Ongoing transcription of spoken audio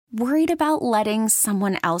Worried about letting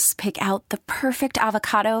someone else pick out the perfect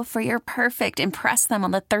avocado for your perfect impress them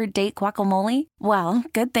on the third date guacamole? Well,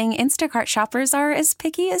 good thing Instacart shoppers are as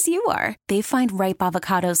picky as you are. They find ripe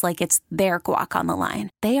avocados like it's their guac on the line.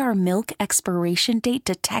 They are milk expiration date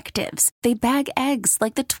detectives. They bag eggs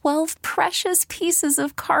like the 12 precious pieces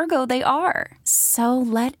of cargo they are. So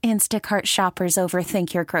let Instacart shoppers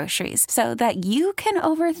overthink your groceries so that you can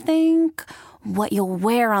overthink what you'll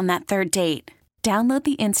wear on that third date. Download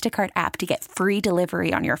the Instacart app to get free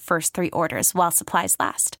delivery on your first 3 orders while supplies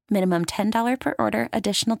last. Minimum $10 per order.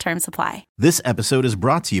 Additional terms apply. This episode is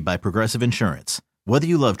brought to you by Progressive Insurance. Whether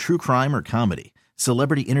you love true crime or comedy,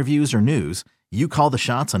 celebrity interviews or news, you call the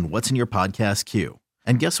shots on what's in your podcast queue.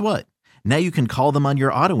 And guess what? Now you can call them on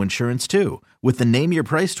your auto insurance too with the Name Your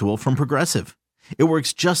Price tool from Progressive. It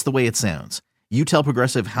works just the way it sounds. You tell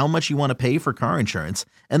Progressive how much you want to pay for car insurance,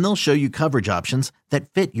 and they'll show you coverage options that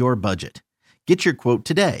fit your budget. Get your quote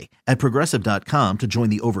today at Progressive.com to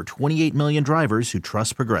join the over 28 million drivers who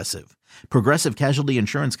trust Progressive. Progressive Casualty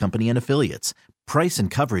Insurance Company and Affiliates. Price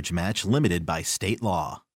and coverage match limited by state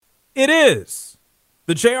law. It is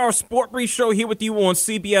the JR Sport Brief Show here with you on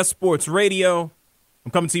CBS Sports Radio.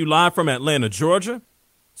 I'm coming to you live from Atlanta, Georgia.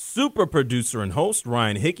 Super producer and host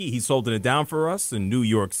Ryan Hickey. He's holding it down for us in New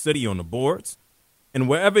York City on the boards. And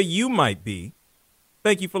wherever you might be,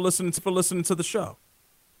 thank you for listening to the show.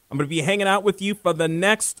 I'm going to be hanging out with you for the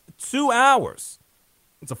next 2 hours.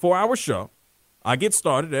 It's a 4-hour show. I get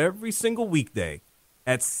started every single weekday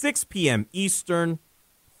at 6 p.m. Eastern,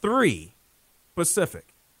 3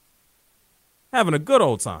 Pacific. Having a good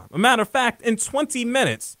old time. A matter of fact, in 20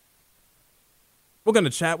 minutes, we're going to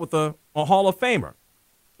chat with a Hall of Famer,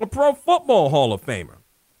 a Pro Football Hall of Famer,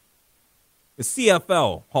 a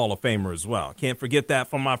CFL Hall of Famer as well. Can't forget that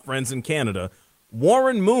from my friends in Canada.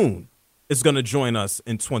 Warren Moon is going to join us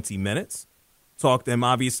in 20 minutes. Talk to him,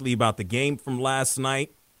 obviously, about the game from last night.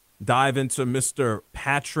 Dive into Mr.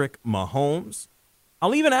 Patrick Mahomes.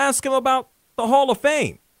 I'll even ask him about the Hall of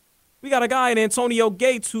Fame. We got a guy in Antonio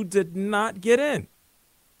Gates who did not get in.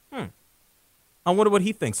 I wonder what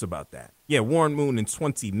he thinks about that. Yeah, Warren Moon in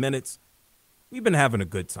 20 minutes. We've been having a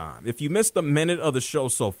good time. If you missed a minute of the show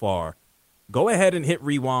so far, go ahead and hit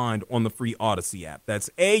rewind on the free Odyssey app. That's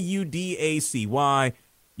AUDACY.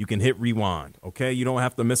 You can hit rewind, okay? You don't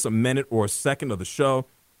have to miss a minute or a second of the show.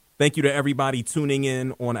 Thank you to everybody tuning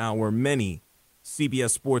in on our many CBS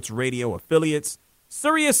Sports Radio affiliates.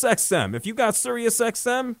 SiriusXM, if you got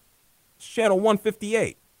SiriusXM, it's channel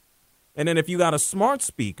 158. And then if you got a smart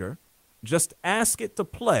speaker, just ask it to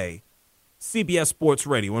play CBS Sports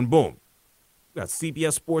Radio, and boom, you got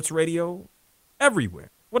CBS Sports Radio everywhere,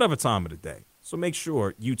 whatever time of the day. So make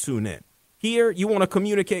sure you tune in. Here, you want to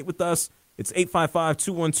communicate with us, it's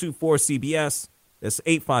 855-212-4CBS. That's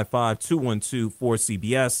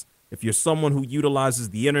 855-212-4CBS. If you're someone who utilizes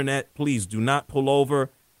the internet, please do not pull over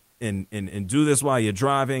and do this while you're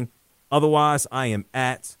driving. Otherwise, I am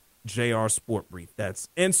at JR Sport Brief. That's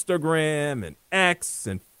Instagram and X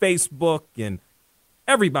and Facebook and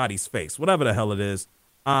everybody's face, whatever the hell it is.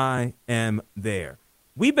 I am there.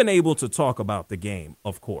 We've been able to talk about the game,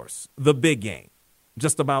 of course, the big game.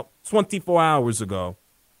 Just about 24 hours ago,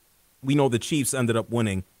 we know the Chiefs ended up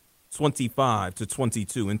winning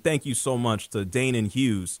 25-22. And thank you so much to Danon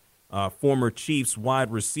Hughes, former Chiefs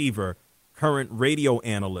wide receiver, current radio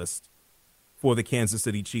analyst for the Kansas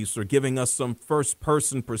City Chiefs, for giving us some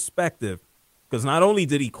first-person perspective. Because not only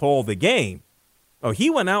did he call the game, he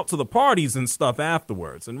went out to the parties and stuff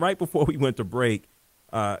afterwards. And right before we went to break,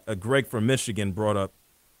 Greg from Michigan brought up,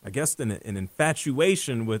 I guess, an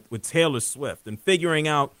infatuation with Taylor Swift and figuring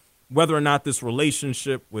out whether or not this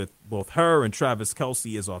relationship with both her and Travis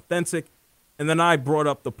Kelce is authentic. And then I brought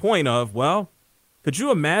up the point of, well, could you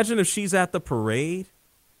imagine if she's at the parade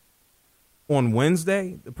on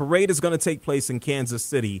Wednesday? The parade is going to take place in Kansas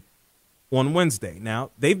City on Wednesday.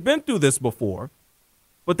 Now, they've been through this before,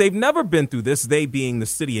 but they've never been through this, they being the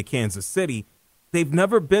city of Kansas City. They've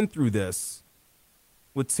never been through this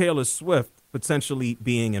with Taylor Swift potentially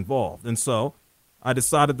being involved. And so I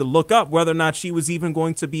decided to look up whether or not she was even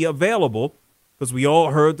going to be available, because we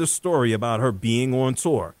all heard the story about her being on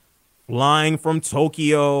tour, flying from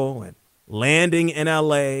Tokyo and landing in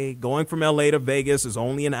L.A., going from L.A. to Vegas is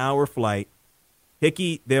only an hour flight.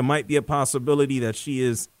 Hickey, there might be a possibility that she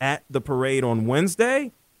is at the parade on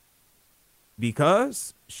Wednesday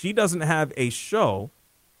because she doesn't have a show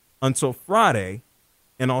until Friday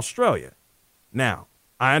in Australia. Now,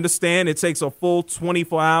 I understand it takes a full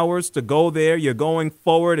 24 hours to go there. You're going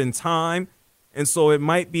forward in time, and so it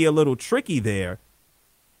might be a little tricky there.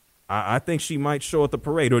 I think she might show at the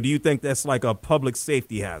parade, or do you think that's like a public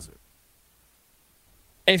safety hazard?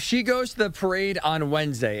 If she goes to the parade on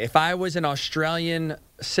Wednesday, if I was an Australian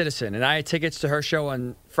citizen and I had tickets to her show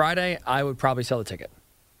on Friday, I would probably sell the ticket.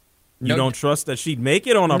 You don't trust that she'd make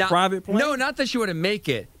it on a private plane? No, not that she wouldn't make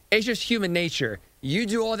it. It's just human nature. You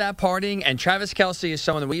do all that partying, and Travis Kelce is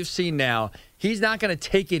someone that we've seen now. He's not going to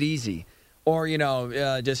take it easy or,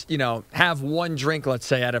 just have one drink, let's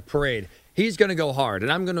say, at a parade. He's going to go hard.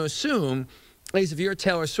 And I'm going to assume, at least if you're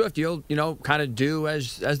Taylor Swift, you'll, kind of do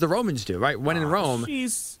as the Romans do, right? When in Rome.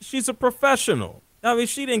 She's a professional. I mean,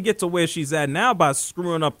 she didn't get to where she's at now by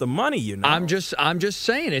screwing up the money, I'm just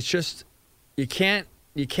saying, it's just you can't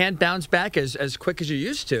bounce back as quick as you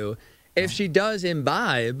used to. If she does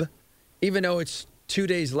imbibe, even though it's 2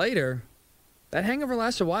 days later, that hangover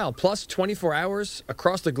lasts a while. Plus 24 hours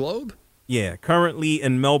across the globe. Yeah, currently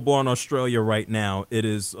in Melbourne, Australia right now, it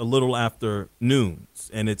is a little after noon,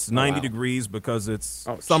 and it's 90 degrees because it's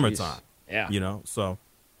summertime. Geez. Yeah. So,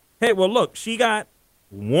 hey, well, look, she got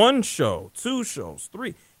 1 show, 2 shows,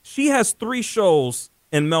 3. She has 3 shows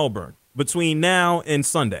in Melbourne between now and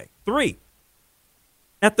Sunday. 3.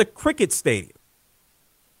 At the cricket stadium.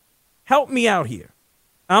 Help me out here.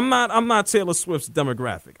 I'm not Taylor Swift's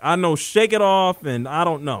demographic. I know Shake It Off, and I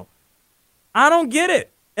don't know. I don't get it.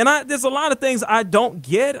 And there's a lot of things I don't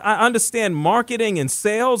get. I understand marketing and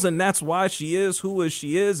sales, and that's why she is who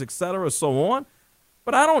she is, et cetera, so on.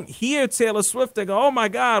 But I don't hear Taylor Swift and go, oh, my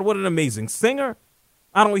God, what an amazing singer.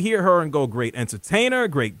 I don't hear her and go, great entertainer,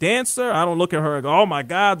 great dancer. I don't look at her and go, oh, my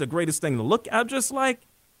God, the greatest thing to look at. I'm just like,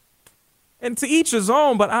 and to each his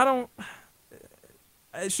own, but I don't.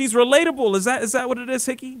 She's relatable. Is that what it is,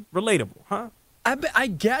 Hickey? Relatable, huh? I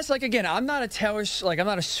guess, again, I'm not a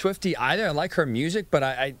Swiftie either. I like her music, but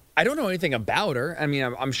I don't know anything about her. I mean,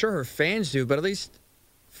 I'm sure her fans do, but at least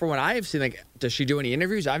for what I have seen, does she do any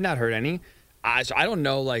interviews? I've not heard any. So I don't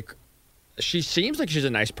know, she seems like she's a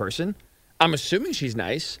nice person. I'm assuming she's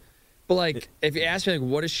nice. But, if you ask me,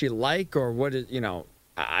 what is she like or what is,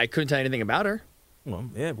 I couldn't tell you anything about her. Well,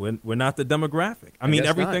 yeah, we're not the demographic. I mean,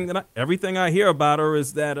 everything I hear about her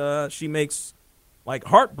is that she makes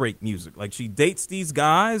heartbreak music. Like she dates these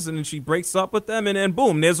guys and then she breaks up with them and then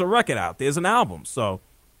boom, there's a record out. There's an album. So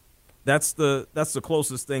that's the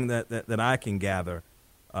closest thing that I can gather.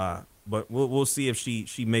 But we'll see if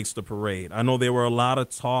she makes the parade. I know there were a lot of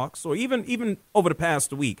talks, or even over the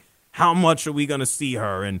past week, how much are we going to see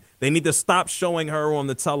her? And they need to stop showing her on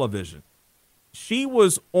the television. She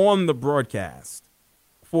was on the broadcast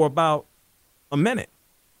for about a minute.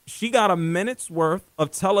 She got a minute's worth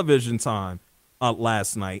of television time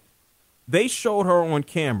last night. They showed her on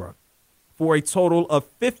camera for a total of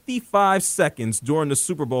 55 seconds during the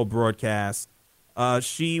Super Bowl broadcast.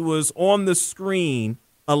 She was on the screen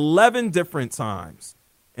 11 different times.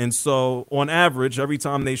 And so on average, every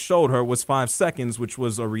time they showed her was 5 seconds, which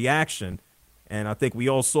was a reaction. And I think we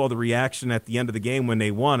all saw the reaction at the end of the game when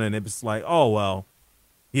they won. And it was like, oh, well,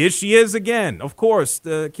 here she is again. Of course,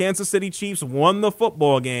 the Kansas City Chiefs won the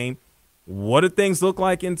football game. What did things look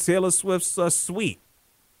like in Taylor Swift's suite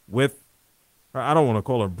with, I don't want to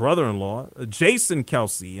call her brother-in-law, Jason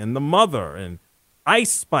Kelce and the mother and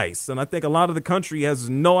Ice Spice? And I think a lot of the country has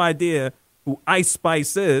no idea who Ice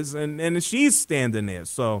Spice is, and she's standing there.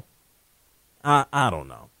 So I don't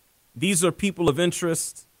know. These are people of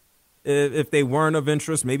interest. If they weren't of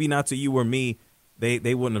interest, maybe not to you or me,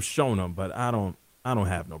 they wouldn't have shown them. But I don't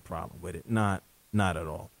have no problem with it. Not at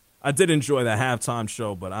all. I did enjoy the halftime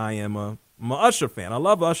show, but I'm a Usher fan. I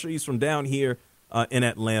love Usher. He's from down here in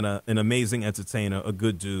Atlanta, an amazing entertainer, a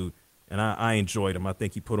good dude, and I enjoyed him. I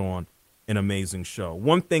think he put on an amazing show.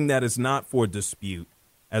 One thing that is not for dispute,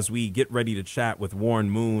 as we get ready to chat with Warren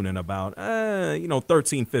Moon in about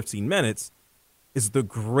 13, 15 minutes, is the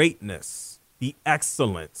greatness, the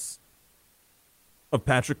excellence of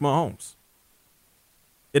Patrick Mahomes.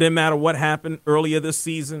 It didn't matter what happened earlier this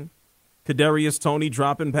season, Kadarius Toney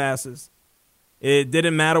dropping passes. It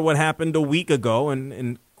didn't matter what happened a week ago,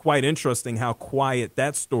 and quite interesting how quiet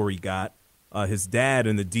that story got, his dad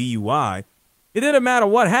and the DUI. It didn't matter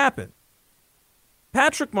what happened.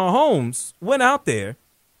 Patrick Mahomes went out there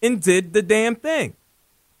and did the damn thing.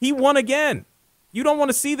 He won again. You don't want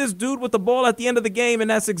to see this dude with the ball at the end of the game, and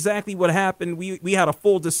that's exactly what happened. We had a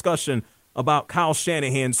full discussion about Kyle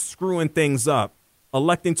Shanahan screwing things up,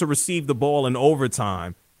 electing to receive the ball in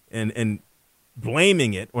overtime and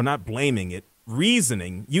blaming it, or not blaming it,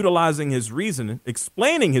 reasoning, utilizing his reasoning,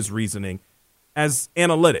 explaining his reasoning as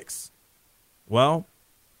analytics. Well,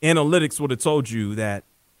 analytics would have told you that,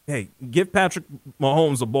 hey, give Patrick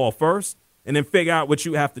Mahomes the ball first and then figure out what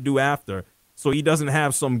you have to do after so he doesn't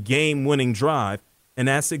have some game-winning drive, and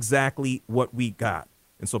that's exactly what we got.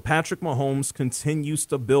 And so Patrick Mahomes continues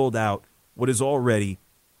to build out what is already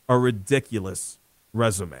a ridiculous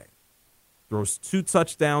resume. Throws 2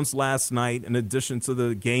 touchdowns last night in addition to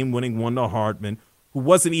the game-winning one to Hardman, who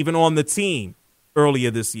wasn't even on the team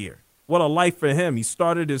earlier this year. What a life for him. He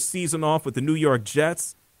started his season off with the New York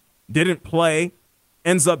Jets, didn't play,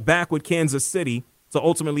 ends up back with Kansas City to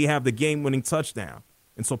ultimately have the game-winning touchdown.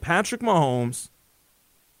 And so Patrick Mahomes,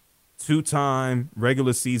 2-time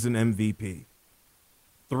regular season MVP,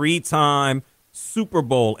 3-time Super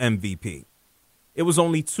Bowl MVP. It was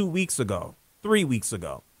only 3 weeks ago,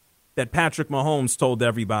 that Patrick Mahomes told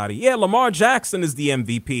everybody, yeah, Lamar Jackson is the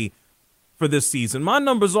MVP for this season. My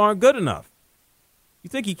numbers aren't good enough. You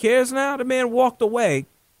think he cares now? The man walked away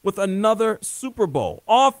with another Super Bowl.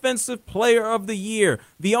 Offensive Player of the Year,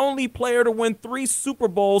 the only player to win 3 Super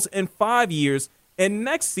Bowls in 5 years. And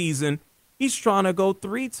next season, he's trying to go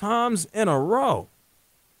 3 times in a row.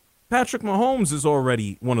 Patrick Mahomes is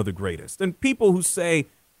already one of the greatest. And people who say,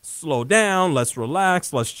 slow down, let's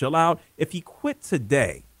relax, let's chill out. If he quit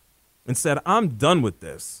today and said, I'm done with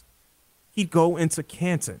this, he'd go into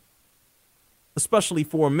Canton. Especially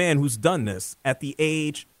for a man who's done this at the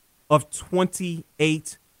age of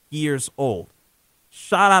 28 years old.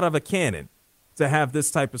 Shot out of a cannon to have this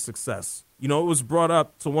type of success. You know, it was brought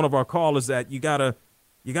up to one of our callers that you gotta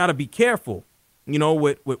be careful, you know,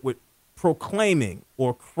 with proclaiming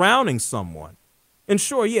or crowning someone. And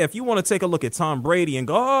sure, yeah, if you want to take a look at Tom Brady and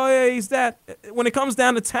go, oh, yeah, he's that. When it comes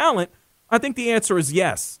down to talent, I think the answer is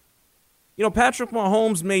yes. You know, Patrick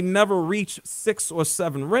Mahomes may never reach 6 or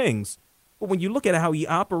 7 rings, but when you look at how he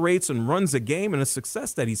operates and runs a game and the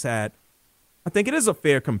success that he's had, I think it is a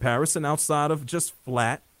fair comparison outside of just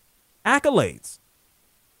flat accolades.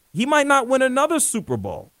 He might not win another Super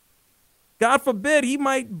Bowl. God forbid, he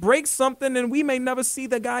might break something and we may never see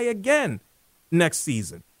the guy again next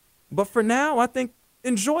season. But for now, I think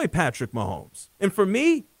enjoy Patrick Mahomes. And for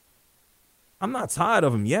me, I'm not tired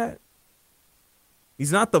of him yet.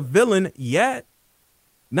 He's not the villain yet.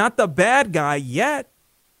 Not the bad guy yet.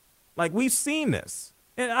 Like, we've seen this.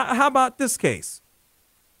 And how about this case?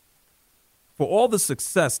 For all the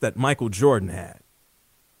success that Michael Jordan had,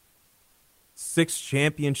 6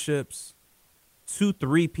 championships, 2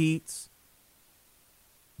 three-peats,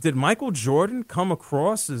 did Michael Jordan come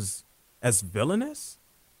across as villainous?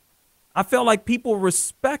 I felt like people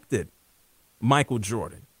respected Michael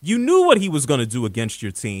Jordan. You knew what he was going to do against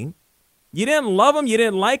your team. You didn't love him. You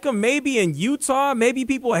didn't like him. Maybe in Utah, maybe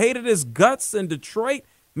people hated his guts in Detroit.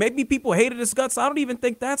 Maybe people hated his guts. I don't even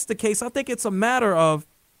think that's the case. I think it's a matter of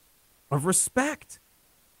respect.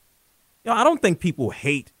 You know, I don't think people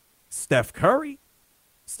hate Steph Curry.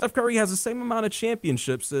 Steph Curry has the same amount of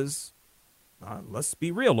championships as, let's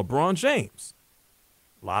be real, LeBron James.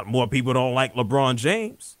 A lot more people don't like LeBron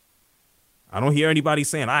James. I don't hear anybody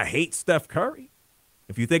saying, I hate Steph Curry.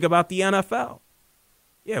 If you think about the NFL,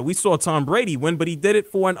 yeah, we saw Tom Brady win, but he did it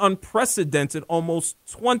for an unprecedented almost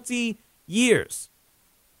 20 years.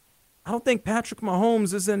 I don't think Patrick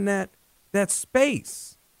Mahomes is in that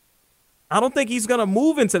space. I don't think he's going to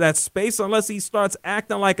move into that space unless he starts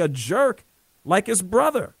acting like a jerk like his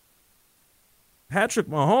brother. Patrick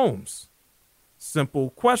Mahomes. Simple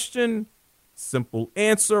question, simple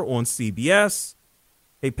answer on CBS.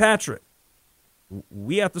 Hey, Patrick,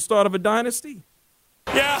 we at the start of a dynasty?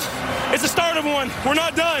 Yeah, it's the start of one. We're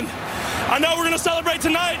not done. I know we're going to celebrate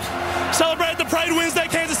tonight, celebrate the Parade Wednesday,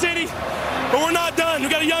 Kansas City, but we're not done. We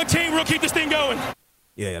got a young team. We're going to keep this thing going.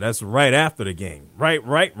 Yeah, that's right after the game.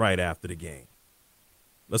 Right after the game.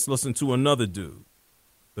 Let's listen to another dude,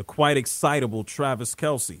 the quite excitable Travis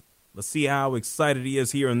Kelce. Let's see how excited he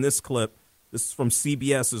is here in this clip. This is from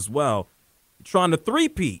CBS as well. He's trying to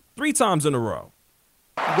three-peat 3 times in a row.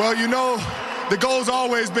 Well, you know, the goal's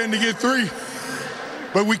always been to get 3.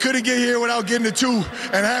 But we couldn't get here without getting to 2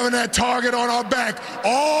 and having that target on our back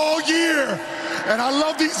all year. And I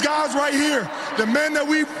love these guys right here. The men that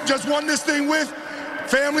we just won this thing with,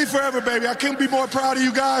 family forever, baby. I couldn't be more proud of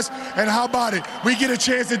you guys. And how about it? We get a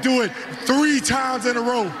chance to do it 3 times in a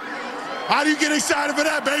row. How do you get excited for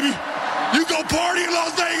that, baby? You go party in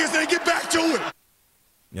Las Vegas and get back to it.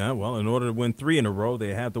 Yeah, well, in order to win 3 in a row,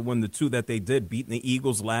 they had to win the 2 that they did, beating the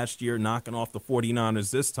Eagles last year, knocking off the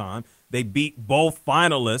 49ers this time. They beat both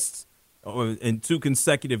finalists in 2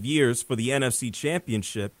 consecutive years for the NFC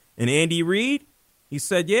Championship. And Andy Reid, he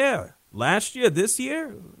said, yeah, last year, this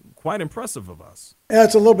year, quite impressive of us. Yeah,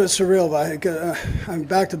 it's a little bit surreal, but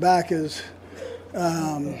back-to-back is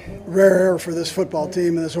rare for this football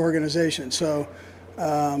team and this organization. So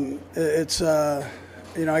it's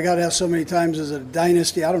I got asked so many times, is it a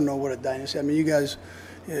dynasty? I don't know what a dynasty. I mean, you guys,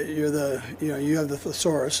 you have the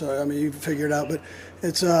thesaurus. So I mean, you can figure it out. But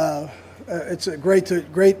it's it's a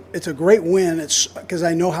great win. It's because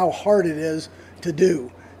I know how hard it is to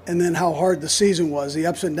do, and then how hard the season was, the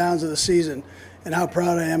ups and downs of the season, and how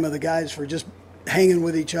proud I am of the guys for just hanging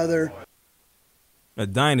with each other. A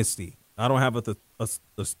dynasty. I don't have I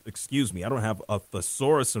don't have a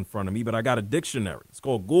thesaurus in front of me, but I got a dictionary. It's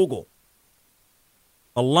called Google.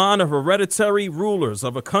 A line of hereditary rulers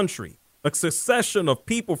of a country, a succession of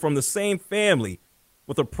people from the same family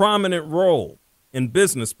with a prominent role in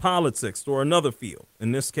business, politics, or another field.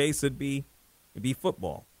 In this case, it'd be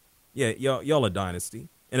football. Yeah, y'all a dynasty.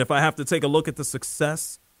 And if I have to take a look at the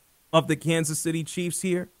success of the Kansas City Chiefs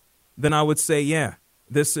here, then I would say, yeah,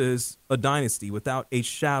 this is a dynasty without a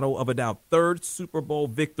shadow of a doubt. Third Super Bowl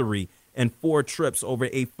victory and 4 trips over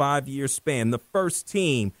a 5-year span. The first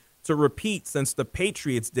team to repeat since the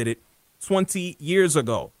Patriots did it 20 years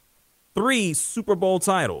ago. 3 Super Bowl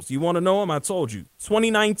titles. You want to know them? I told you.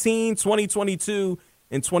 2019, 2022,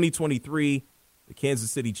 and 2023. The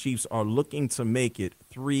Kansas City Chiefs are looking to make it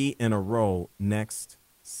 3 in a row next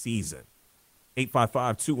season.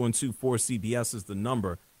 855-212-4CBS is the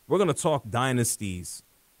number. We're going to talk dynasties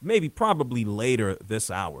probably later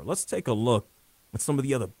this hour. Let's take a look at some of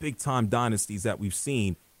the other big-time dynasties that we've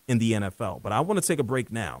seen in the NFL. But I want to take a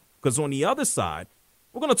break now because on the other side,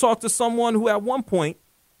 we're going to talk to someone who at one point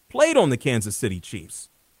played on the Kansas City Chiefs,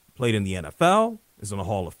 played in the NFL, is in the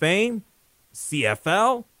Hall of Fame,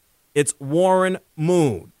 CFL. It's Warren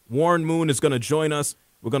Moon. Warren Moon is going to join us.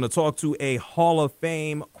 We're going to talk to a Hall of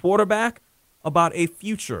Fame quarterback about a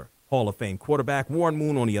future Hall of Fame quarterback. Warren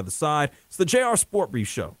Moon on the other side. It's the JR Sport Brief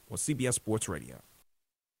Show on CBS Sports Radio.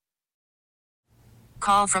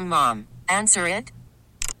 Call from mom. Answer it.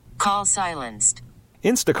 Call silenced.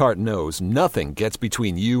 Instacart knows nothing gets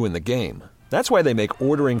between you and the game. That's why they make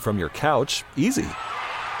ordering from your couch easy.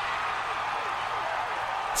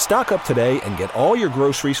 Stock up today and get all your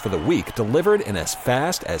groceries for the week delivered in as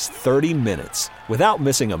fast as 30 minutes without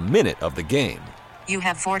missing a minute of the game. You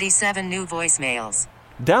have 47 new voicemails.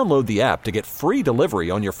 Download the app to get free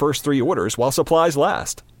delivery on your first 3 orders while supplies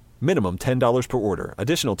last. Minimum $10 per order.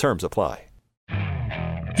 Additional terms apply.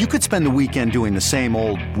 You could spend the weekend doing the same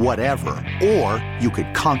old whatever, or you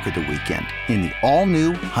could conquer the weekend in the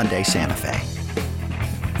all-new Hyundai Santa Fe.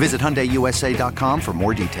 Visit HyundaiUSA.com for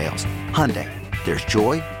more details. Hyundai, there's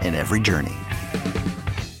joy in every journey.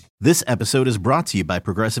 This episode is brought to you by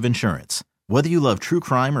Progressive Insurance. Whether you love true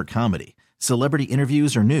crime or comedy, celebrity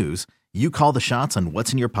interviews or news, you call the shots on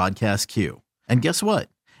what's in your podcast queue. And guess what?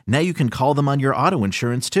 Now you can call them on your auto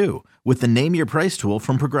insurance too with the Name Your Price tool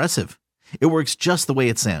from Progressive. It works just the way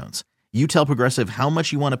it sounds. You tell Progressive how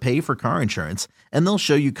much you want to pay for car insurance, and they'll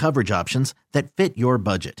show you coverage options that fit your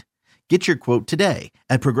budget. Get your quote today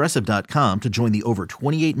at Progressive.com to join the over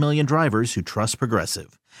 28 million drivers who trust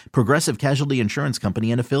Progressive. Progressive Casualty Insurance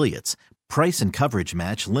Company and Affiliates. Price and coverage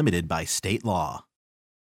match limited by state law.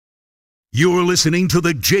 You're listening to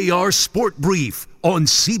the JR Sport Brief on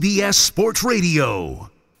CBS Sports Radio.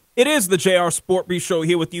 It is the JR Sport Brief Show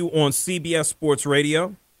here with you on CBS Sports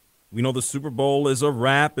Radio. We know the Super Bowl is a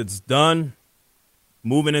wrap. It's done.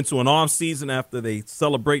 Moving into an offseason after they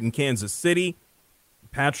celebrate in Kansas City.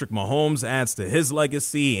 Patrick Mahomes adds to his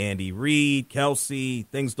legacy. Andy Reid, Kelsey,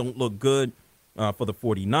 things don't look good for the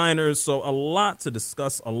 49ers. So a lot to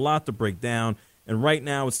discuss, a lot to break down. And right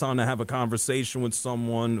now it's time to have a conversation with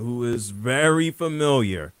someone who is very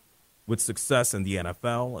familiar with success in the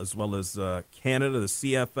NFL as well as Canada, the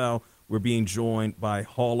CFL. We're being joined by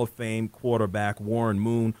Hall of Fame quarterback Warren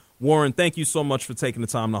Moon. Warren, thank you so much for taking the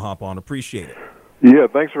time to hop on. Appreciate it. Yeah,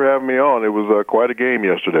 thanks for having me on. It was quite a game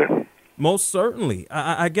yesterday. Most certainly.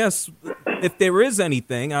 I guess if there is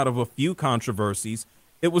anything out of a few controversies,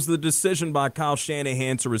 it was the decision by Kyle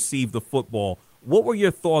Shanahan to receive the football. What were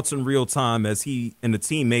your thoughts in real time as he and the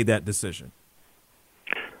team made that decision?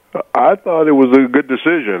 I thought it was a good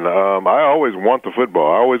decision. I always want the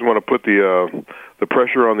football. I always want to put the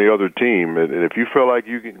pressure on the other team. And if you feel like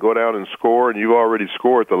you can go down and score, and you've already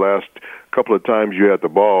scored the last couple of times you had the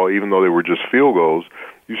ball, even though they were just field goals,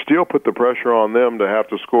 you still put the pressure on them to have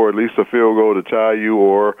to score at least a field goal to tie you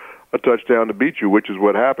or a touchdown to beat you, which is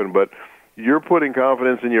what happened. But you're putting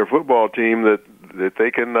confidence in your football team that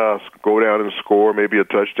they can go down and score maybe a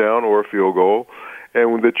touchdown or a field goal,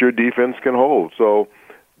 and that your defense can hold. So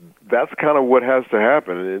that's kind of what has to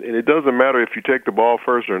happen. And it doesn't matter if you take the ball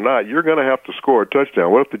first or not. You're going to have to score a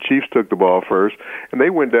touchdown. What if the Chiefs took the ball first and they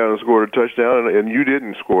went down and scored a touchdown and you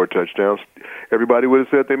didn't score a touchdown? Everybody would have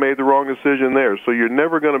said they made the wrong decision there. So you're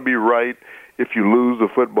never going to be right if you lose the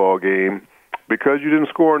football game because you didn't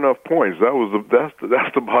score enough points.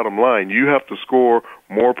 That's the bottom line. You have to score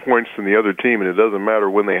more points than the other team, and it doesn't matter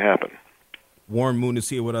when they happen. Warren Moon is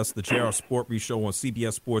here with us, the JR Sport Brief Show on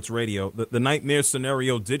CBS Sports Radio. The nightmare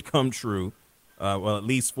scenario did come true, well, at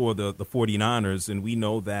least for the 49ers, and we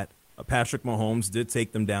know that Patrick Mahomes did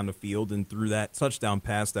take them down the field and threw that touchdown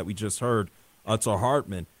pass that we just heard to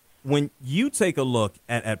Hartman. When you take a look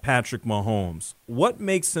at Patrick Mahomes, what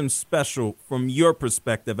makes him special from your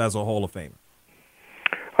perspective as a Hall of Famer?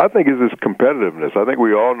 I think it's his competitiveness. I think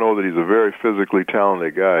we all know that he's a very physically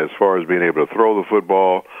talented guy as far as being able to throw the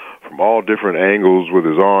football from all different angles with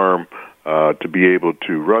his arm, to be able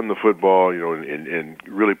to run the football, and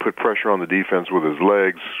really put pressure on the defense with his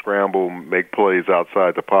legs, scramble, make plays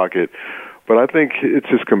outside the pocket. But I think it's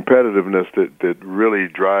his competitiveness that really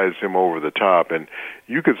drives him over the top. And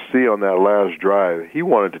you could see on that last drive, he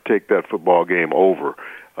wanted to take that football game over.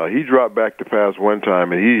 He dropped back to pass one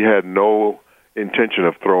time, and he had no intention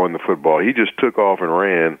of throwing the football. He just took off and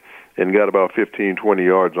ran and got about 15, 20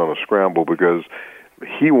 yards on a scramble because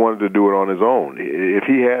he wanted to do it on his own if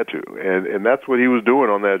he had to. And that's what he was doing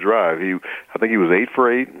on that drive. I think he was 8 for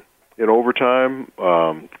 8 in overtime,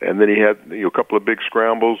 and then he had a couple of big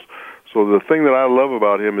scrambles. So the thing that I love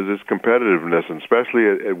about him is his competitiveness, and especially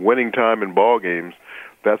at winning time in ball games,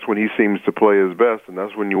 that's when he seems to play his best, and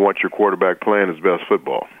that's when you want your quarterback playing his best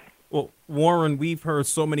football. Well, Warren, we've heard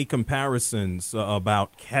so many comparisons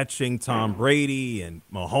about catching Tom Brady and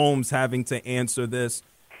Mahomes having to answer this.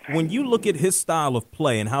 When you look at his style of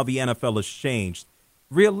play and how the NFL has changed,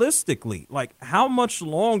 realistically, how much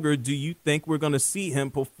longer do you think we're going to see him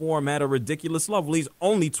perform at a ridiculous level? He's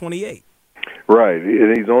only 28. Right,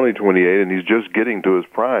 and he's only 28, and he's just getting to his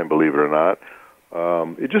prime, believe it or not.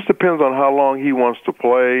 It just depends on how long he wants to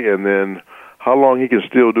play and then how long he can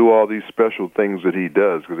still do all these special things that he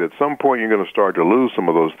does. Because at some point you're going to start to lose some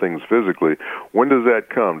of those things physically. When does that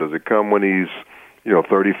come? Does it come when he's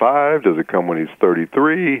 35? Does it come when he's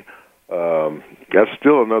 33? That's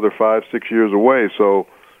still another 5-6 years away. So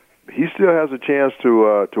he still has a chance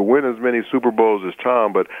to win as many Super Bowls as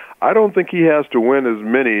Tom, but I don't think he has to win as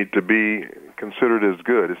many to be considered as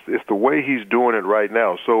good. It's the way he's doing it right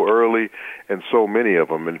now, so early and so many of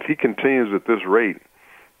them. And if he continues at this rate,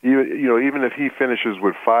 even if he finishes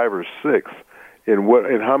with 5 or 6,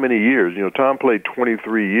 in how many years? Tom played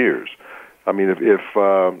 23 years. I mean,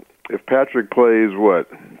 if Patrick plays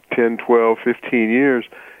 10, 12, 15 years,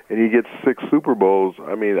 and he gets 6 Super Bowls,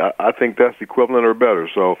 I mean, I think that's equivalent or better.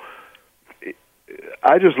 So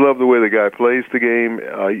I just love the way the guy plays the game.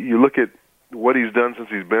 You look at what he's done since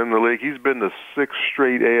he's been in the league. He's been to 6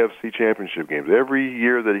 straight AFC championship games. Every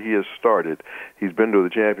year that he has started, he's been to the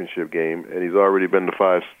championship game, and he's already been to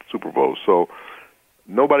 5 Super Bowls. So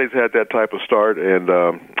nobody's had that type of start, and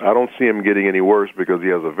I don't see him getting any worse because he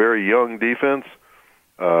has a very young defense.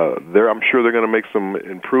 I'm sure they're going to make some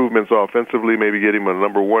improvements offensively, maybe get him a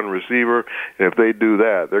number 1 receiver. And if they do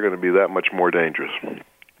that, they're going to be that much more dangerous.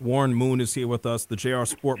 Warren Moon is here with us, the JR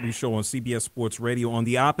Sport Brief Show on CBS Sports Radio. On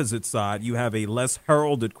the opposite side, you have a less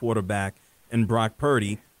heralded quarterback in Brock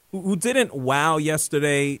Purdy, who didn't wow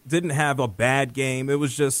yesterday, didn't have a bad game. It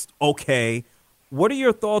was just okay. What are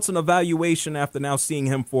your thoughts and evaluation after now seeing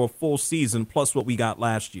him for a full season, plus what we got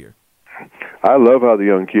last year? I love how the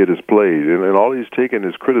young kid has played, and all he's taken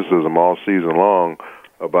is criticism all season long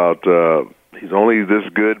about he's only this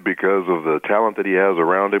good because of the talent that he has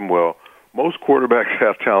around him. Well, most quarterbacks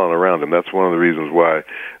have talent around them. That's one of the reasons why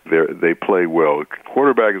they play well.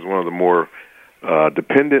 Quarterback is one of the more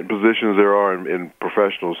dependent positions there are in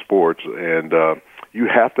professional sports, and you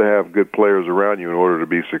have to have good players around you in order to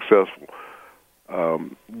be successful.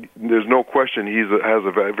 There's no question he has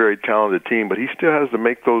a very talented team, but he still has to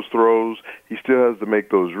make those throws. He still has to make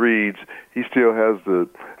those reads. He still has to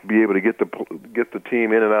be able to get the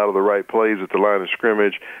team in and out of the right plays at the line of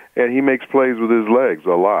scrimmage, and he makes plays with his legs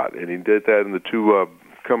a lot. And he did that in the 2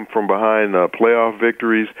 come from behind playoff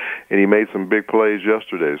victories, and he made some big plays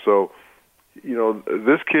yesterday. So,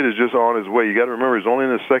 this kid is just on his way. You got to remember, he's only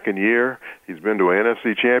in his 2nd year. He's been to an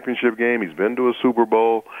NFC Championship game. He's been to a Super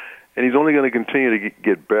Bowl. And he's only going to continue to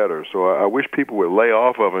get better. So I wish people would lay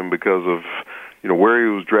off of him because of where he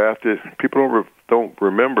was drafted. People don't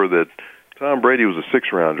remember that Tom Brady was a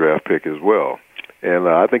 6th-round draft pick as well, and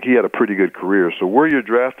I think he had a pretty good career. So where you're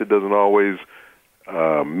drafted doesn't always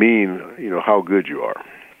mean how good you are.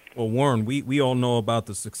 Well, Warren, we all know about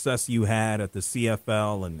the success you had at the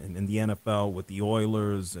CFL and the NFL with the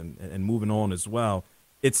Oilers and moving on as well.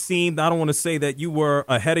 It seemed, I don't want to say that you were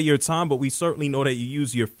ahead of your time, but we certainly know that you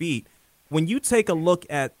use your feet. When you take a look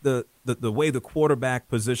at the way the quarterback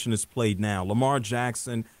position is played now, Lamar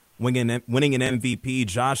Jackson winning an MVP,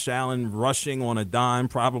 Josh Allen rushing on a dime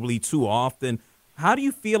probably too often, how do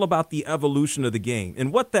you feel about the evolution of the game?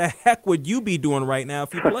 And what the heck would you be doing right now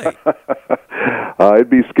if you played? it'd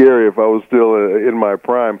be scary if I was still in my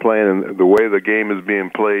prime playing. And the way the game is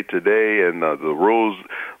being played today, and the rules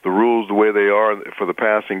the way they are for the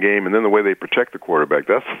passing game, and then the way they protect the quarterback.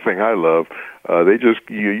 That's the thing I love.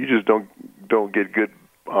 You just don't get good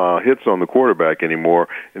hits on the quarterback anymore,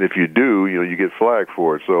 and if you do, you get flagged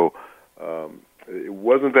for it. So it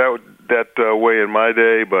wasn't that way in my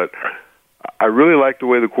day, but I really like the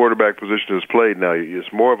way the quarterback position is played now.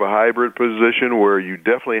 It's more of a hybrid position where you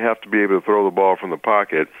definitely have to be able to throw the ball from the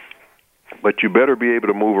pocket, but you better be able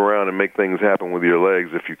to move around and make things happen with your legs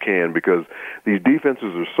if you can, because these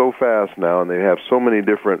defenses are so fast now, and they have so many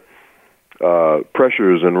different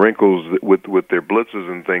pressures and wrinkles with their blitzes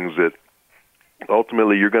and things that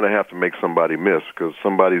ultimately you're going to have to make somebody miss, because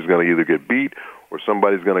somebody's going to either get beat or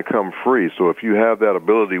somebody's going to come free. So if you have that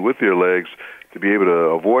ability with your legs to be able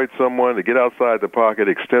to avoid someone, to get outside the pocket,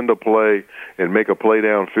 extend a play, and make a play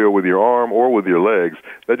downfield with your arm or with your legs,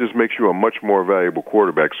 that just makes you a much more valuable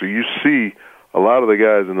quarterback. So you see a lot of the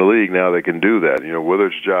guys in the league now that can do that. Whether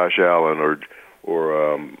it's Josh Allen or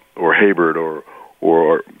Haybert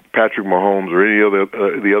or Patrick Mahomes or any other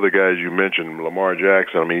the other guys you mentioned, Lamar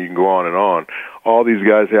Jackson. I mean, you can go on and on. All these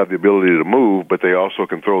guys have the ability to move, but they also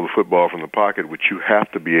can throw the football from the pocket, which you have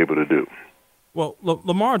to be able to do. Well,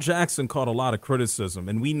 Lamar Jackson caught a lot of criticism,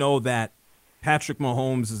 and we know that Patrick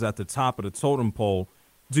Mahomes is at the top of the totem pole.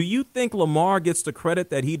 Do you think Lamar gets the credit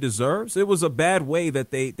that he deserves? It was a bad way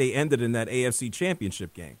that they ended in that AFC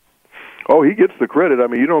Championship game. Oh, he gets the credit. I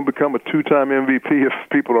mean, you don't become a two-time MVP if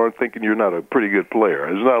people aren't thinking you're not a pretty good player.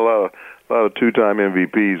 There's not a lot of two-time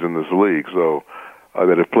MVPs in this league, so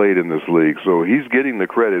that have played in this league. So he's getting the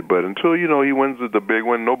credit, but until he wins the big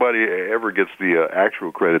one, nobody ever gets the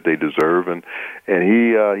actual credit they deserve. And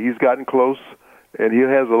he's gotten close, and he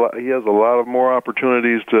has a lot of more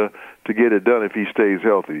opportunities to get it done if he stays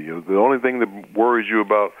healthy. The only thing that worries you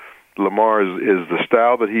about Lamar is the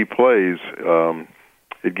style that he plays.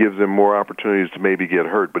 It gives him more opportunities to maybe get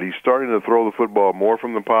hurt. But he's starting to throw the football more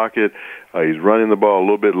from the pocket. He's running the ball a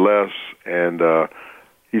little bit less, and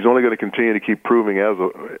he's only going to continue to keep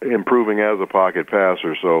improving as a pocket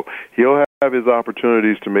passer. So he'll have his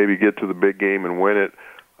opportunities to maybe get to the big game and win it.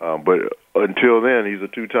 But until then, he's a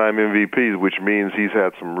two-time MVP, which means he's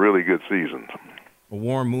had some really good seasons.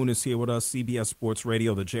 Warren Moon is here with us, CBS Sports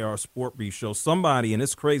Radio, the JR Sport Brief Show. Somebody, and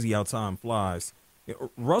it's crazy how time flies,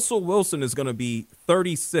 Russell Wilson is going to be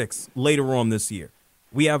 36 later on this year.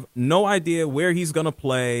 We have no idea where he's going to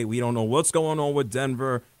play. We don't know what's going on with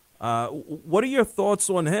Denver. What are your thoughts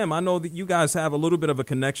on him? I know that you guys have a little bit of a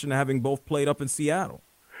connection, having both played up in Seattle.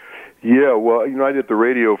 Yeah, well, I did the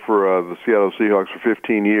radio for the Seattle Seahawks for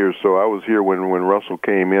 15 years, so I was here when Russell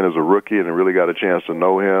came in as a rookie, and I really got a chance to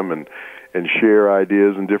know him and share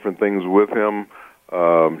ideas and different things with him.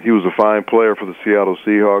 He was a fine player for the Seattle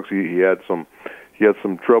Seahawks. He had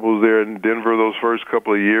some troubles there in Denver those first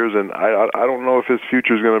couple of years, and I don't know if his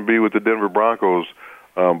future is going to be with the Denver Broncos.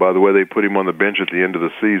 By the way, they put him on the bench at the end of the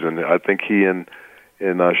season. I think he and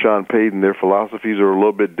Sean Payton, their philosophies are a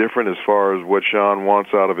little bit different as far as what Sean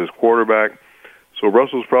wants out of his quarterback. So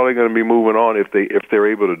Russell's probably going to be moving on if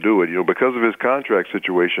they're able to do it. Because of his contract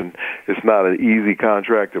situation, it's not an easy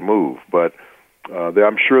contract to move. But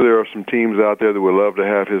I'm sure there are some teams out there that would love to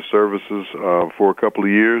have his services for a couple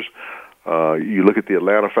of years. You look at the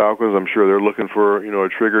Atlanta Falcons, I'm sure they're looking for, a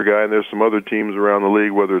trigger guy, and there's some other teams around the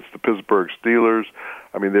league, whether it's the Pittsburgh Steelers.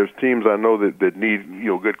 I mean, there's teams I know that need,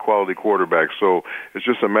 good quality quarterbacks. So it's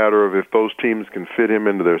just a matter of if those teams can fit him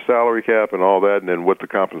into their salary cap and all that, and then what the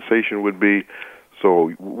compensation would be.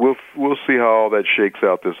 So we'll see how all that shakes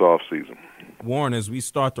out this offseason. Warren, as we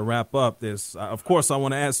start to wrap up this, of course, I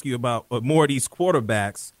want to ask you about more of these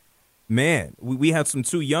quarterbacks. Man, we had some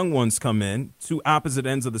two young ones come in, two opposite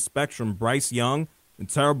ends of the spectrum. Bryce Young, a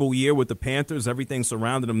terrible year with the Panthers. Everything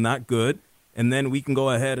surrounded him not good. And then we can go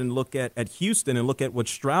ahead and look at Houston and look at what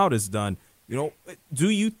Stroud has done. Do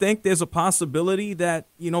you think there's a possibility that,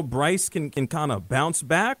 Bryce can kind of bounce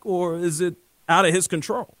back, or is it out of his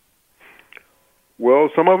control? Well,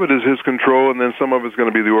 some of it is his control, and then some of it's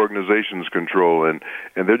going to be the organization's control, and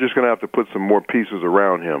they're just going to have to put some more pieces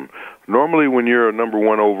around him. Normally, when you're a number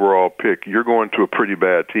one overall pick, you're going to a pretty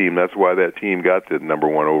bad team. That's why that team got the number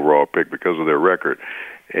one overall pick, because of their record.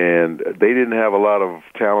 And they didn't have a lot of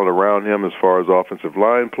talent around him as far as offensive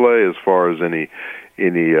line play, as far as any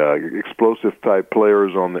explosive type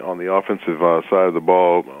players on the offensive side of the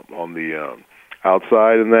ball, on the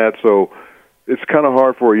outside and that. So it's kind of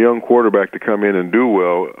hard for a young quarterback to come in and do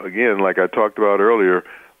well. Again, like I talked about earlier,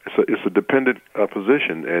 it's a dependent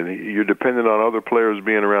position, and you're dependent on other players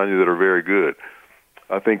being around you that are very good.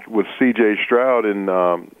 I think with C.J. Stroud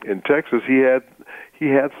in Texas, he he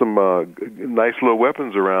had some nice little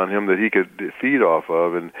weapons around him that he could feed off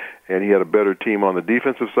of, and he had a better team on the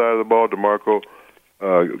defensive side of the ball. DeMarco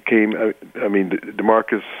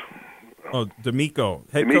DeMarcus. Oh, D'Amico.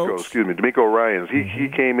 D'Amico Ryans. He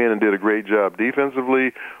came in and did a great job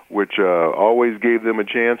defensively, which always gave them a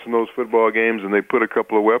chance in those football games, and they put a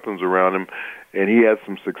couple of weapons around him, and he had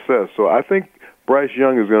some success. So I think Bryce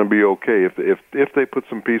Young is going to be okay if they put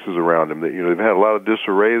some pieces around him. That, they've had a lot of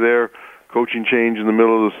disarray there. Coaching change in the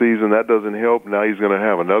middle of the season, that doesn't help. Now he's going to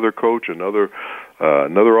have another coach, another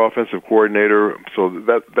offensive coordinator, so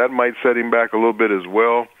that might set him back a little bit as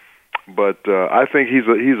well. But I think he's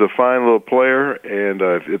a fine little player, and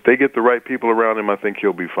if they get the right people around him, I think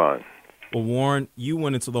he'll be fine. Well, Warren, you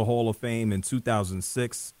went into the Hall of Fame in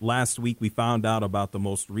 2006. Last week we found out about the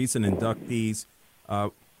most recent inductees.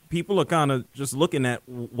 People are kind of just looking at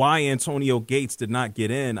why Antonio Gates did not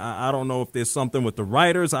get in. I don't know if there's something with the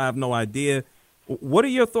writers. I have no idea. What are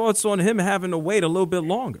your thoughts on him having to wait a little bit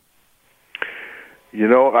longer?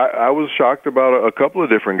 I was shocked about a couple of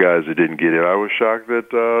different guys that didn't get in. I was shocked that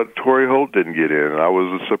Torrey Holt didn't get in. I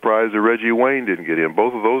was surprised that Reggie Wayne didn't get in.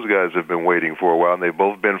 Both of those guys have been waiting for a while, and they've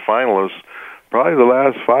both been finalists probably the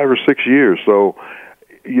last 5 or 6 years. So,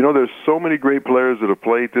 there's so many great players that have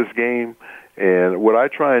played this game. And what I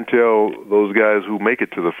try and tell those guys who make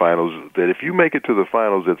it to the finals, that if you make it to the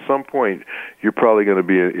finals, at some point you're probably going to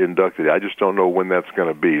be inducted. I just don't know when that's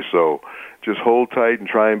going to be. So just hold tight and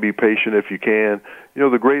try and be patient if you can.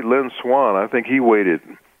 The great Lynn Swann, I think he waited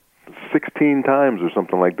 16 times or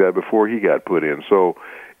something like that before he got put in. So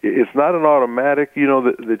it's not an automatic,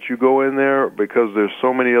 that you go in there, because there's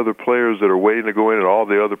so many other players that are waiting to go in at all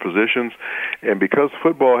the other positions. And because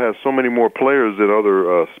football has so many more players than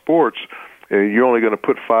other sports, and you're only going to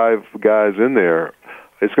put 5 guys in there,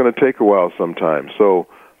 it's going to take a while sometimes. So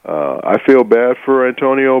I feel bad for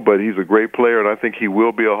Antonio, but he's a great player, and I think he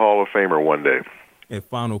will be a Hall of Famer one day. A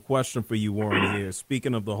final question for you, Warren, here.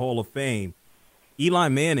 Speaking of the Hall of Fame, Eli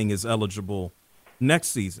Manning is eligible next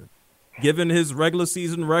season. Given his regular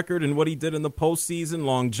season record and what he did in the postseason,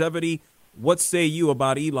 longevity, what say you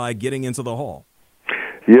about Eli getting into the Hall?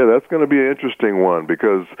 Yeah, that's going to be an interesting one,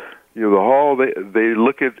 because the Hall, they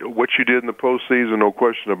look at what you did in the postseason, no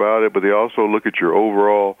question about it, but they also look at your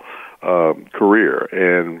overall career.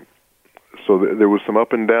 And so there was some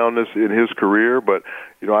up and downness in his career, but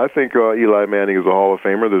I think Eli Manning is a Hall of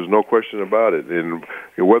Famer. There's no question about it. And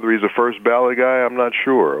whether he's a first ballot guy, I'm not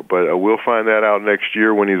sure, but we'll find that out next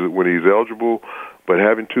year when he's eligible. But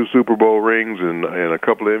having 2 Super Bowl rings and a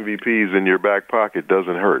couple of MVPs in your back pocket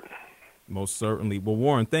doesn't hurt. Most certainly. Well,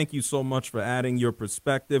 Warren, thank you so much for adding your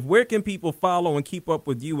perspective. Where can people follow and keep up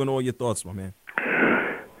with you and all your thoughts, my man?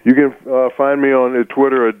 You can find me on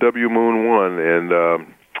Twitter at WMoon1 and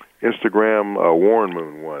Instagram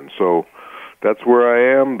WarrenMoon1. So that's where I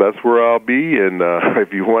am. That's where I'll be. And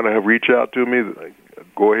if you want to reach out to me,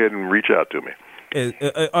 go ahead and reach out to me.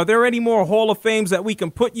 Are there any more Hall of Fames that we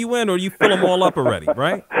can put you in, or you fill them all up already,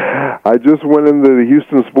 right? I just went into the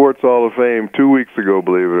Houston Sports Hall of Fame 2 weeks ago,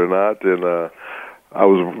 believe it or not, and I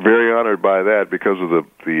was very honored by that because of the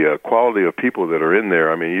quality of people that are in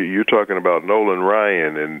there. I mean, you're talking about Nolan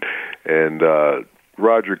Ryan and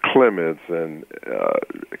Roger Clements and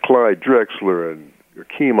Clyde Drexler and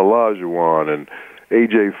Hakeem Olajuwon and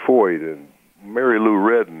A.J. Foyt and Mary Lou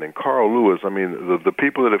Redden and Carl Lewis. I mean, the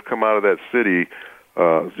people that have come out of that city,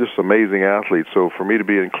 just amazing athletes. So for me to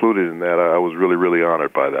be included in that, I was really, really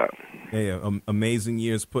honored by that. Hey, amazing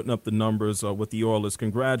years putting up the numbers with the Oilers.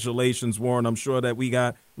 Congratulations, Warren. I'm sure that we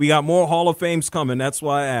got more Hall of Fames coming. That's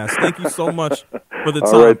why I asked. Thank you so much for the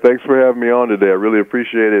time. All right, thanks for having me on today. I really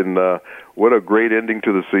appreciate it, and what a great ending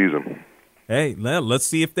to the season. Hey, let's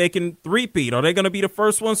see if they can three-peat. Are they going to be the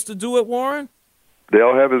first ones to do it, Warren?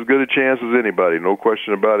 They'll have as good a chance as anybody, no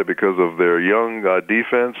question about it, because of their young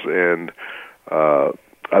defense, and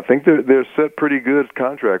I think they're set pretty good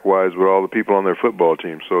contract-wise with all the people on their football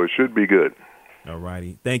team, so it should be good. All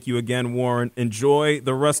righty. Thank you again, Warren. Enjoy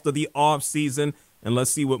the rest of the off season, and let's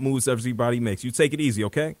see what moves everybody makes. You take it easy,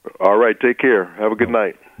 okay? All right. Take care. Have a good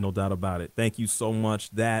night. No doubt about it. Thank you so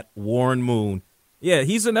much. That Warren Moon. Yeah,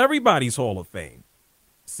 he's in everybody's Hall of Fame.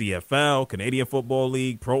 CFL, Canadian Football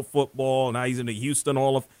League, Pro Football, now he's in the Houston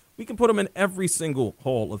Hall of Fame. We can put him in every single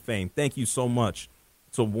Hall of Fame. Thank you so much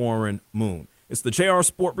to Warren Moon. It's the JR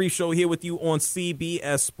Sport Brief Show here with you on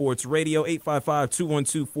CBS Sports Radio,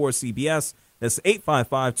 855-212-4CBS. That's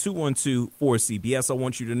 855-212-4CBS. I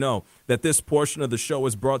want you to know that this portion of the show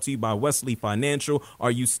is brought to you by Wesley Financial.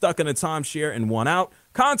 Are you stuck in a timeshare and want out?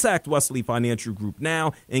 Contact Wesley Financial Group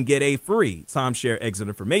now and get a free timeshare exit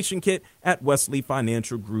information kit at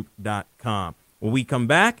wesleyfinancialgroup.com. When we come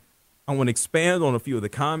back, I want to expand on a few of the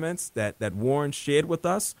comments that Warren shared with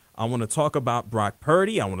us. I want to talk about Brock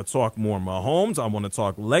Purdy. I want to talk more Mahomes. I want to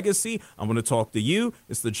talk legacy. I want to talk to you.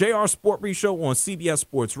 It's the JR Sport Brief Show on CBS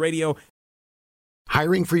Sports Radio.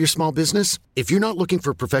 Hiring for your small business? If you're not looking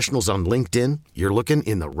for professionals on LinkedIn, you're looking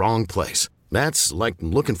in the wrong place. That's like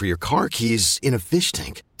looking for your car keys in a fish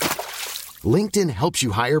tank. LinkedIn helps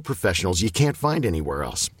you hire professionals you can't find anywhere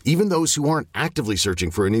else, even those who aren't actively searching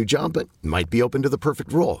for a new job but might be open to the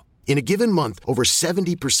perfect role. In a given month, over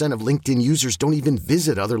 70% of LinkedIn users don't even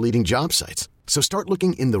visit other leading job sites. So start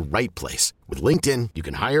looking in the right place. With LinkedIn, you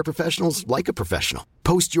can hire professionals like a professional.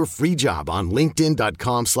 Post your free job on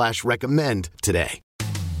linkedin.com/recommend today.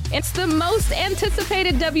 It's the most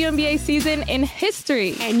anticipated WNBA season in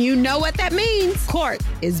history. And you know what that means. Court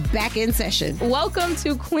is back in session. Welcome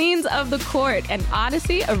to Queens of the Court, an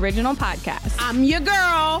Odyssey original podcast. I'm your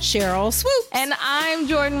girl, Cheryl Swoop. And I'm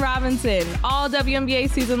Jordan Robinson. All WNBA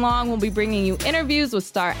season long, we'll be bringing you interviews with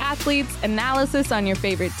star athletes, analysis on your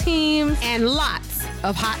favorite teams, and lots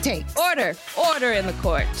of hot takes. Order in the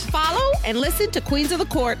court. Follow and listen to Queens of the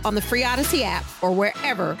Court on the free Odyssey app or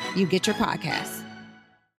wherever you get your podcasts.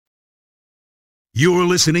 You're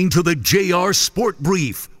listening to the JR Sport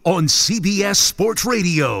Brief on CBS Sports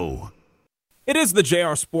Radio. It is the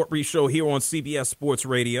JR Sport Brief Show here on CBS Sports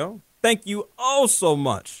Radio. Thank you oh so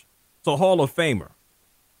much to Hall of Famer,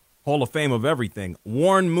 Hall of Fame of everything,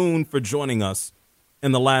 Warren Moon, for joining us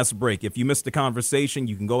in the last break. If you missed the conversation,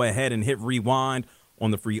 you can go ahead and hit rewind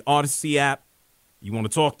on the free Odyssey app. You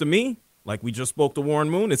want to talk to me, like we just spoke to Warren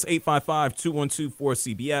Moon, it's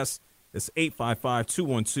 855-212-4CBS. It's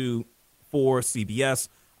 855-212-4CBS.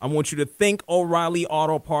 I want you to think O'Reilly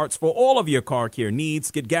Auto Parts for all of your car care needs.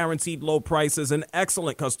 Get guaranteed low prices and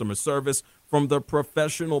excellent customer service from the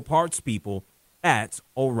professional parts people at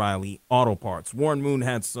O'Reilly Auto Parts. Warren Moon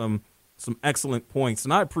had some excellent points,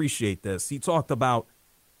 and I appreciate this. He talked about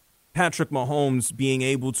Patrick Mahomes being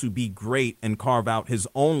able to be great and carve out his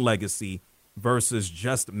own legacy versus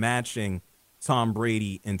just matching Tom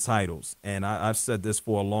Brady in titles. And I've said this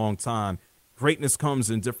for a long time. Greatness comes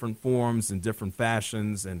in different forms and different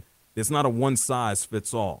fashions, and there's not a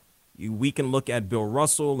one-size-fits-all. We can look at Bill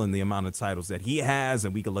Russell and the amount of titles that he has,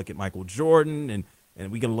 and we can look at Michael Jordan, and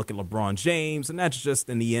we can look at LeBron James, and that's just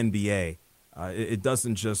in the NBA. It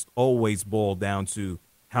doesn't just always boil down to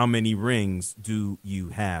how many rings do you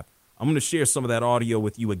have. I'm going to share some of that audio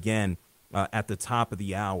with you again at the top of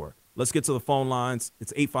the hour. Let's get to the phone lines.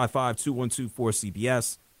 It's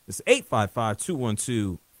 855-212-4CBS. It's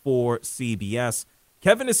 855-212-4CBS.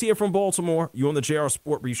 Kevin is here from Baltimore. You're on the JR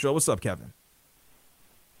Sport Brief Show. What's up, Kevin?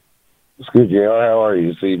 It's good, JR. How are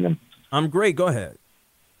you this evening? I'm great. Go ahead.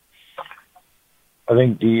 I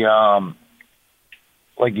think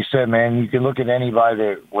like you said, man, you can look at anybody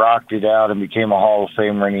that rocked it out and became a Hall of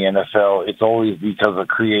Famer in the NFL. It's always because of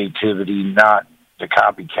creativity, not the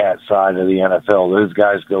copycat side of the NFL. Those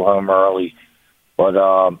guys go home early. But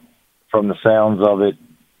from the sounds of it,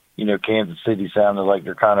 you know, Kansas City sounded like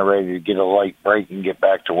they're kind of ready to get a light break and get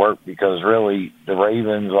back to work because really the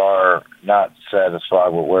Ravens are not satisfied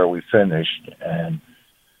with where we finished. And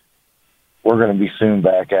we're going to be soon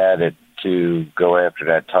back at it to go after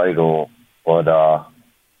that title. But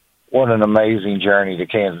what an amazing journey the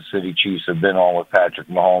Kansas City Chiefs have been on with Patrick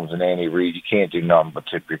Mahomes and Andy Reid. You can't do nothing but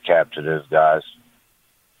tip your cap to those guys.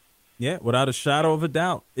 Yeah, without a shadow of a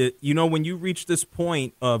doubt. When you reach this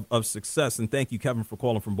point of success, and thank you, Kevin, for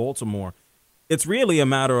calling from Baltimore, it's really a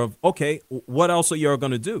matter of, okay, what else are you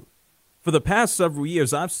going to do? For the past several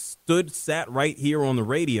years, I've sat right here on the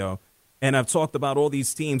radio, and I've talked about all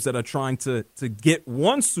these teams that are trying to get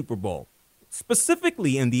one Super Bowl,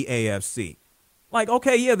 specifically in the AFC. Like,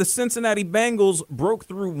 okay, yeah, the Cincinnati Bengals broke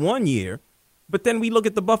through one year, but then we look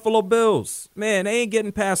at the Buffalo Bills. Man, they ain't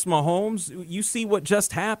getting past Mahomes. You see what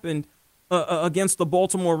just happened against the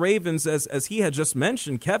Baltimore Ravens, as he had just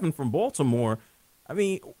mentioned, Kevin from Baltimore. I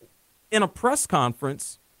mean, in a press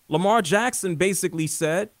conference, Lamar Jackson basically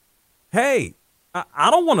said, hey, I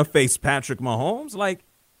don't want to face Patrick Mahomes. Like,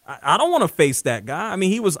 I don't want to face that guy. I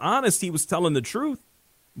mean, he was honest. He was telling the truth.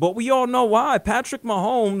 But we all know why. Patrick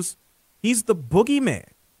Mahomes, he's the boogeyman.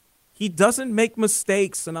 He doesn't make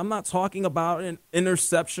mistakes, and I'm not talking about an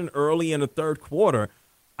interception early in the third quarter.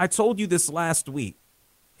 I told you this last week.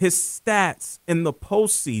 His stats in the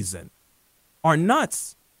postseason are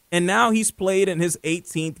nuts, and now he's played in his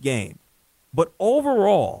 18th game. But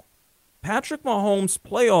overall, Patrick Mahomes'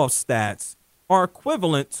 playoff stats are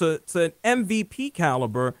equivalent to an MVP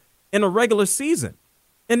caliber in a regular season.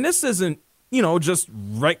 And this isn't, just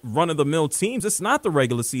run-of-the-mill teams. It's not the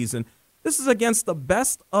regular season. This is against the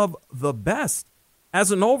best of the best.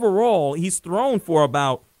 As an overall, he's thrown for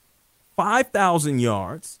about 5,000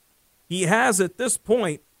 yards. He has at this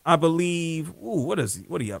point, I believe, what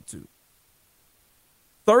are you up to?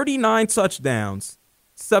 39 touchdowns,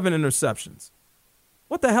 7 interceptions.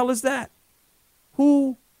 What the hell is that?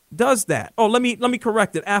 Who does that? Oh, let me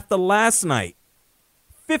correct it. After last night,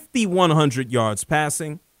 5,100 yards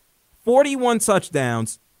passing, 41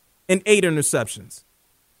 touchdowns, and 8 interceptions.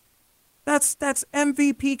 That's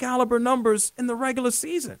MVP caliber numbers in the regular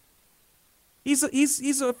season. He's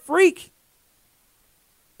a freak.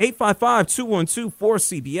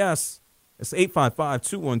 855-212-4CBS. That's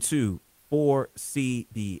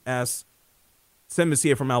 855-212-4CBS. Tim is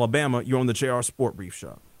here from Alabama. You're on the JR Sport Brief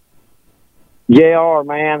Show. JR,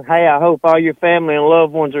 man. Hey, I hope all your family and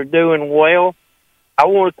loved ones are doing well. I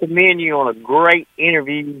want to commend you on a great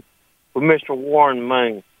interview with Mr. Warren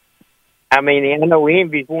Moon. I mean, I know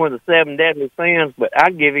envy's one of the 7 deadly sins, but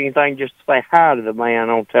I'd give anything just to say hi to the man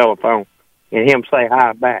on telephone and him say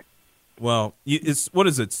hi back. Well, what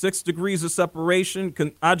is it, 6 degrees of separation?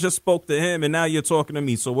 I just spoke to him, and now you're talking to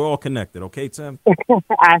me, so we're all connected. Okay, Tim?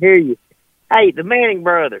 I hear you. Hey, the Manning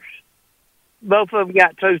brothers, both of them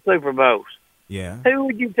got 2 Super Bowls. Yeah. Who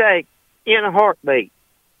would you take in a heartbeat?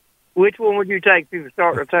 Which one would you take if you were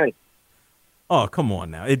starting the team? Oh, come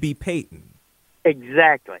on now. It'd be Peyton.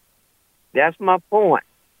 Exactly. That's my point.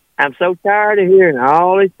 I'm so tired of hearing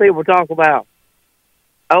all these people talk about,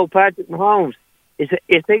 Patrick Mahomes. Is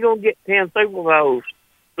he going to get 10 Super Bowls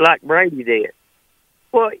like Brady did?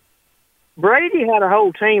 Well, Brady had a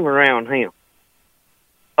whole team around him,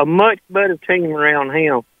 a much better team around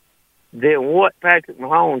him than what Patrick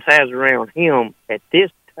Mahomes has around him at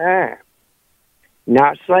this time.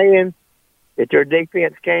 Not saying that their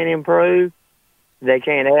defense can't improve, they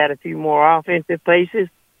can't add a few more offensive pieces,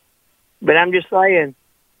 but I'm just saying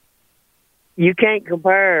you can't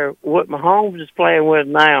compare what Mahomes is playing with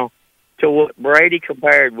now to what Brady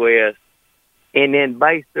compared with and then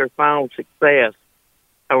base their final success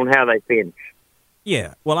on how they finish.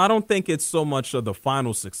 Yeah, well, I don't think it's so much of the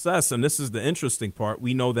final success, and this is the interesting part.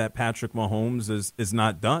 We know that Patrick Mahomes is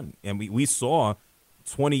not done, and we saw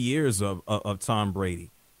 20 years of Tom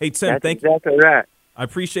Brady. Hey, Tim, thank you. That's exactly right. I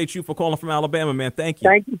appreciate you for calling from Alabama, man. Thank you.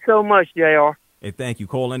 Thank you so much, JR. Hey, thank you.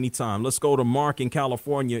 Call anytime. Let's go to Mark in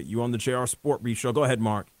California. You're on the JR Sport Brief Show. Go ahead,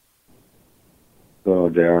 Mark. Oh,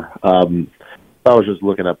 JR. I was just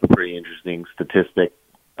looking up a pretty interesting statistic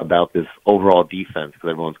about this overall defense because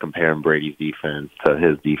everyone's comparing Brady's defense to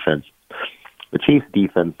his defense. The Chiefs'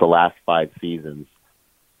 defense the last 5 seasons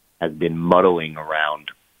has been muddling around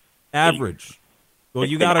average. Well,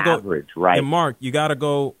 you got to go average, right? And Mark, you got to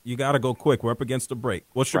go quick. We're up against the break.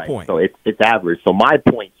 What's your point? So it's average. So my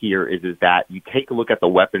point here is that you take a look at the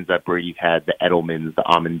weapons that Brady's had: the Edelmans, the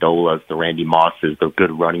Amendolas, the Randy Mosses, the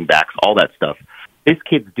good running backs, all that stuff. This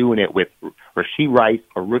kid's doing it with Rashee Rice,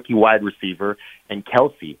 a rookie wide receiver, and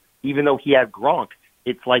Kelsey. Even though he had Gronk,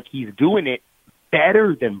 it's like he's doing it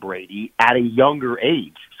better than Brady at a younger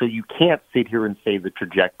age. So you can't sit here and say the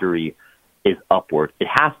trajectory is upward. It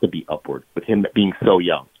has to be upward with him being so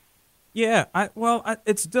young. Yeah,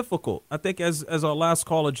 it's difficult. I think as our last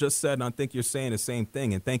caller just said, and I think you're saying the same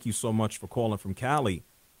thing, and thank you so much for calling from Cali.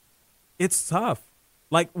 It's tough.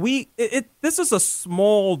 Like this is a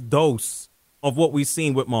small dose of what we've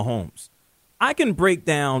seen with Mahomes. I can break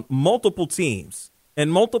down multiple teams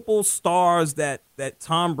and multiple stars that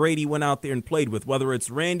Tom Brady went out there and played with, whether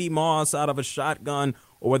it's Randy Moss out of a shotgun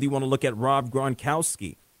or whether you want to look at Rob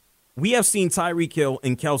Gronkowski. We have seen Tyreek Hill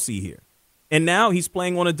and Kelsey here, and now he's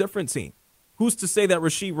playing on a different team. Who's to say that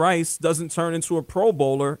Rashee Rice doesn't turn into a Pro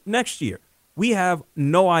Bowler next year? We have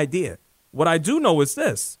no idea. What I do know is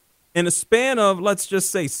this. In a span of, let's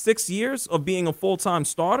just say, 6 years of being a full-time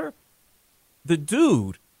starter, the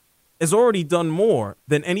dude has already done more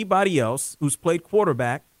than anybody else who's played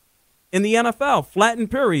quarterback in the NFL, flattened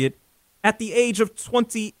period, at the age of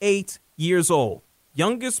 28 years old.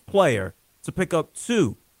 Youngest player to pick up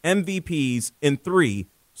 2 MVPs and 3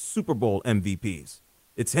 Super Bowl MVPs.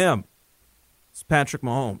 It's him. It's Patrick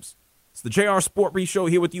Mahomes. It's the JR Sport Brief Show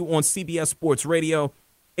here with you on CBS Sports Radio.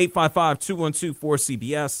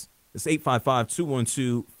 855-212-4CBS. It's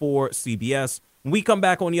 855-212-4CBS. When we come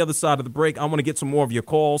back on the other side of the break, I want to get some more of your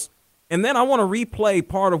calls. And then I want to replay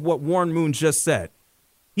part of what Warren Moon just said.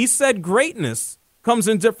 He said greatness comes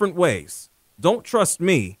in different ways. Don't trust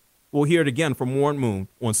me. We'll hear it again from Warren Moon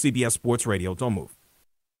on CBS Sports Radio. Don't move.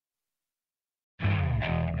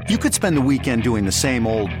 You could spend the weekend doing the same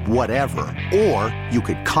old whatever, or you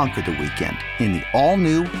could conquer the weekend in the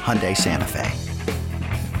all-new Hyundai Santa Fe.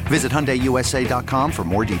 Visit HyundaiUSA.com for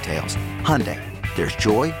more details. Hyundai, there's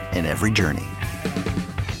joy in every journey.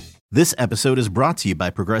 This episode is brought to you by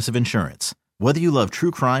Progressive Insurance. Whether you love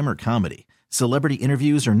true crime or comedy, celebrity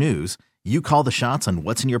interviews or news, you call the shots on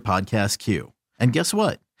what's in your podcast queue. And guess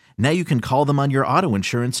what? Now you can call them on your auto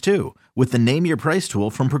insurance too with the Name Your Price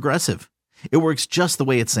tool from Progressive. It works just the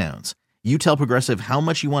way it sounds. You tell Progressive how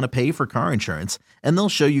much you want to pay for car insurance, and they'll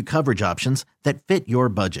show you coverage options that fit your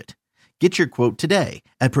budget. Get your quote today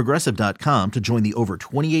at Progressive.com to join the over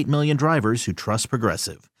 28 million drivers who trust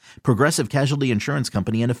Progressive. Progressive Casualty Insurance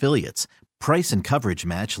Company and Affiliates. Price and coverage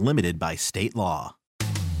match limited by state law.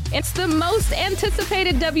 It's the most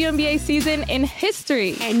anticipated WNBA season in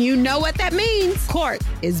history. And you know what that means. Court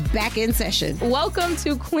is back in session. Welcome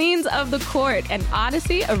to Queens of the Court, an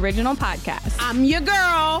Odyssey original podcast. I'm your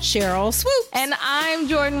girl, Cheryl Swoop. And I'm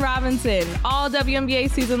Jordan Robinson. All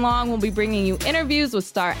WNBA season long, we'll be bringing you interviews with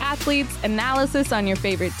star athletes, analysis on your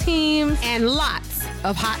favorite teams, and lots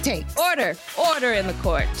of hot takes. Order in the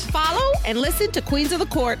court. Follow and listen to Queens of the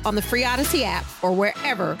Court on the free Odyssey app or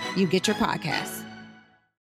wherever you get your podcasts.